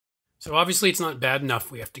So obviously it's not bad enough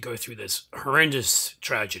we have to go through this horrendous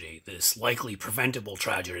tragedy, this likely preventable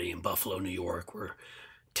tragedy in Buffalo, New York, where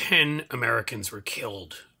 10 Americans were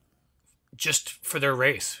killed just for their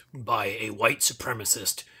race by a white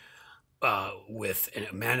supremacist with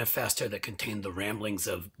a manifesto that contained the ramblings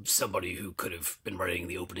of somebody who could have been writing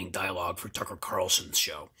the opening dialogue for Tucker Carlson's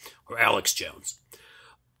show, or Alex Jones.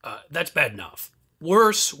 That's bad enough.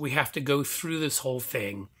 Worse, we have to go through this whole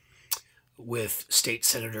thing with State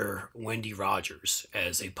Senator Wendy Rogers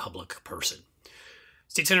as a public person.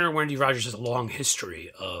 State Senator Wendy Rogers has a long history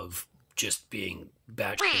of just being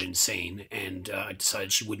batshit insane, and I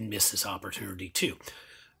decided she wouldn't miss this opportunity too.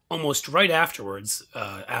 Almost right afterwards,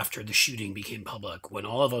 after the shooting became public, when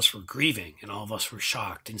all of us were grieving and all of us were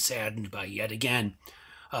shocked and saddened by yet again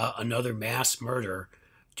another mass murder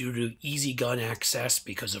due to easy gun access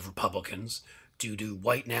because of Republicans, due to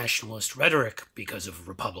white nationalist rhetoric because of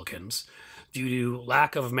Republicans, due to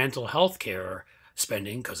lack of mental health care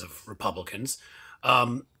spending because of Republicans,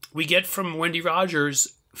 we get from Wendy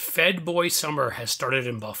Rogers, Fed Boy Summer has started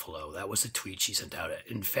in Buffalo. That was the tweet she sent out.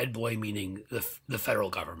 And Fed Boy meaning the federal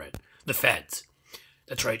government, the feds.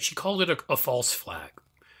 That's right. She called it a false flag.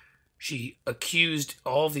 She accused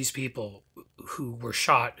all of these people who were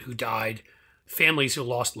shot, who died, families who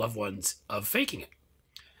lost loved ones, of faking it.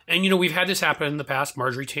 And, you know, we've had this happen in the past.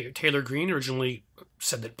 Marjorie Taylor Greene originally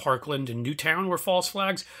said that Parkland and Newtown were false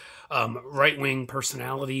flags. Right-wing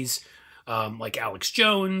personalities like Alex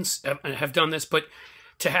Jones have done this. But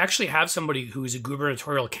to actually have somebody who is a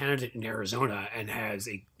gubernatorial candidate in Arizona and has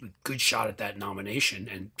a good shot at that nomination,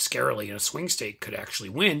 and scarily in a swing state could actually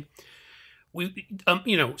win,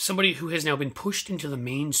 you know, somebody who has now been pushed into the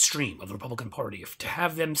mainstream of the Republican Party, to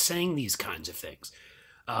have them saying these kinds of things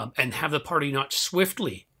and have the party not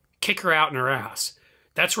swiftly kick her out in her ass,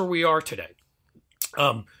 that's where we are today.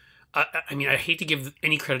 I mean, I hate to give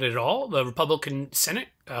any credit at all. The Republican Senate,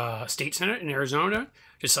 State Senate in Arizona,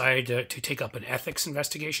 decided to take up an ethics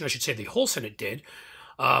investigation. I should say the whole Senate did,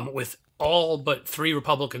 with all but 3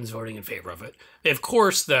 Republicans voting in favor of it. They, of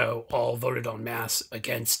course, though, all voted en masse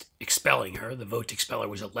against expelling her. The vote to expel her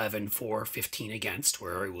was 11 for, 15 against,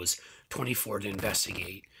 where it was 24 to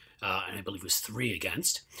investigate, and I believe it was 3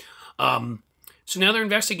 against. So now they're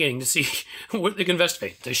investigating to see what they can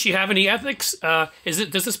investigate. Does she have any ethics?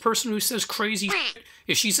 Does this person who says crazy shit,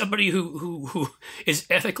 is she somebody who is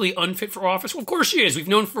ethically unfit for office? Well, of course she is. We've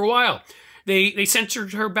known for a while. They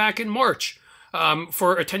censored her back in March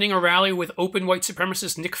for attending a rally with open white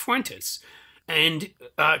supremacist Nick Fuentes and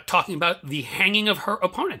talking about the hanging of her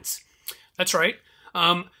opponents. That's right.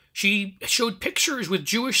 She showed pictures with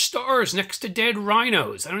Jewish stars next to dead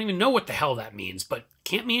rhinos. I don't even know what the hell that means, but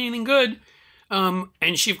can't mean anything good.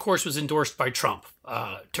 And she, of course, was endorsed by Trump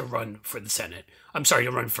to run for the Senate. I'm sorry,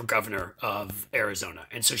 to run for governor of Arizona.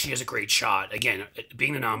 And so she has a great shot, again, at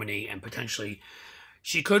being the nominee, and potentially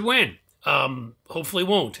she could win. Hopefully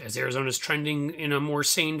won't, as Arizona's trending in a more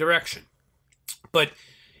sane direction. But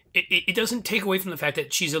it doesn't take away from the fact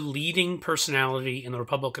that she's a leading personality in the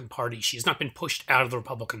Republican Party. She's not been pushed out of the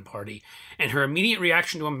Republican Party. And her immediate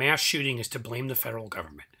reaction to a mass shooting is to blame the federal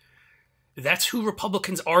government. That's who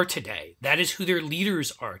Republicans are today. That is who their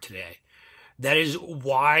leaders are today. That is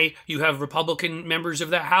why you have Republican members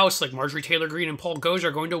of the House like Marjorie Taylor Greene and Paul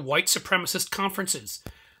Gosar going to white supremacist conferences.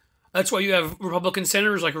 That's why you have Republican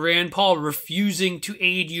senators like Rand Paul refusing to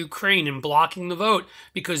aid Ukraine and blocking the vote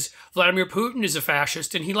because Vladimir Putin is a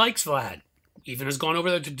fascist and he likes Vlad. Even has gone over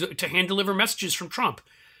there to hand-deliver messages from Trump.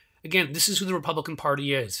 Again, this is who the Republican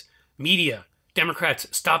Party is. Media, Democrats,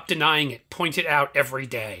 stop denying it. Point it out every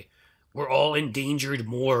day. We're all endangered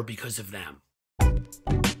more because of them.